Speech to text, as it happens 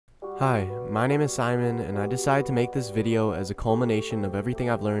Hi, my name is Simon, and I decided to make this video as a culmination of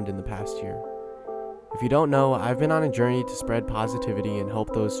everything I've learned in the past year. If you don't know, I've been on a journey to spread positivity and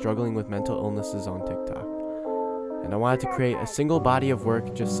help those struggling with mental illnesses on TikTok. And I wanted to create a single body of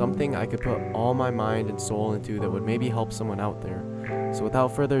work, just something I could put all my mind and soul into that would maybe help someone out there. So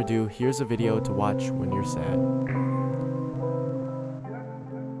without further ado, here's a video to watch when you're sad.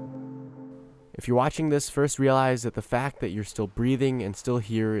 If you're watching this, first realize that the fact that you're still breathing and still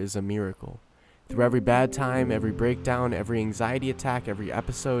here is a miracle. Through every bad time, every breakdown, every anxiety attack, every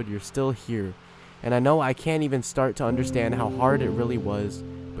episode, you're still here. And I know I can't even start to understand how hard it really was,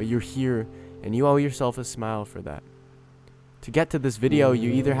 but you're here, and you owe yourself a smile for that. To get to this video, you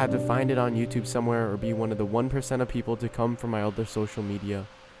either had to find it on YouTube somewhere or be one of the 1% of people to come from my other social media.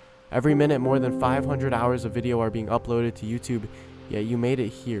 Every minute, more than 500 hours of video are being uploaded to YouTube, yet you made it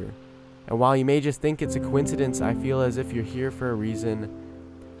here. And while you may just think it's a coincidence, I feel as if you're here for a reason.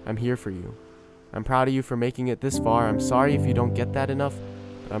 I'm here for you. I'm proud of you for making it this far. I'm sorry if you don't get that enough,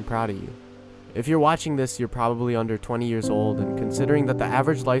 but I'm proud of you. If you're watching this, you're probably under 20 years old, and considering that the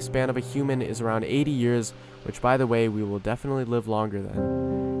average lifespan of a human is around 80 years, which by the way, we will definitely live longer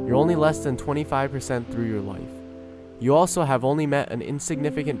than, you're only less than 25% through your life. You also have only met an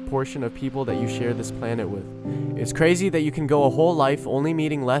insignificant portion of people that you share this planet with. It's crazy that you can go a whole life only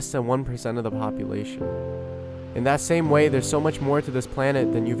meeting less than 1% of the population. In that same way, there's so much more to this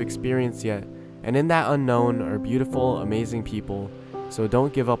planet than you've experienced yet, and in that unknown are beautiful, amazing people, so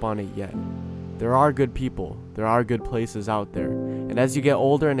don't give up on it yet. There are good people, there are good places out there, and as you get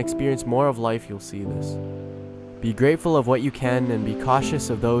older and experience more of life, you'll see this. Be grateful of what you can and be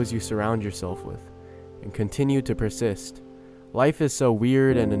cautious of those you surround yourself with, and continue to persist. Life is so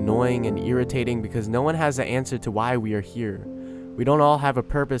weird and annoying and irritating because no one has the answer to why we are here. We don't all have a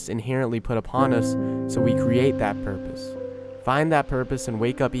purpose inherently put upon us, so we create that purpose. Find that purpose and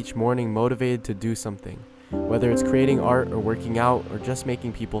wake up each morning motivated to do something, whether it's creating art or working out or just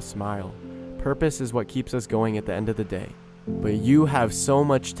making people smile. Purpose is what keeps us going at the end of the day. But you have so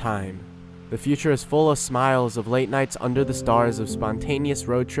much time. The future is full of smiles, of late nights under the stars, of spontaneous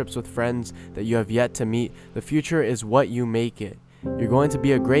road trips with friends that you have yet to meet. The future is what you make it. You're going to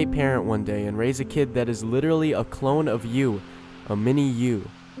be a great parent one day and raise a kid that is literally a clone of you, a mini you.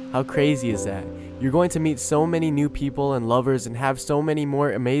 How crazy is that? You're going to meet so many new people and lovers and have so many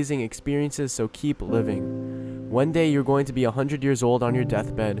more amazing experiences, so keep living. One day you're going to be 100 years old on your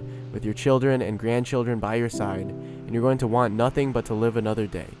deathbed with your children and grandchildren by your side, and you're going to want nothing but to live another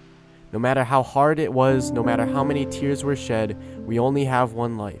day. No matter how hard it was, no matter how many tears were shed, we only have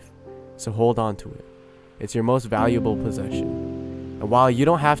one life, so hold on to it. It's your most valuable possession. And while you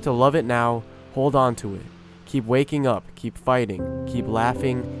don't have to love it now, hold on to it. Keep waking up, keep fighting, keep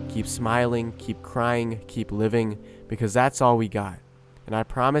laughing, keep smiling, keep crying, keep living, because that's all we got. And I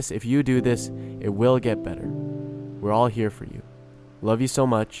promise if you do this, it will get better. We're all here for you. Love you so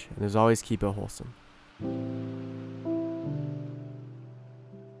much, and as always, keep it wholesome.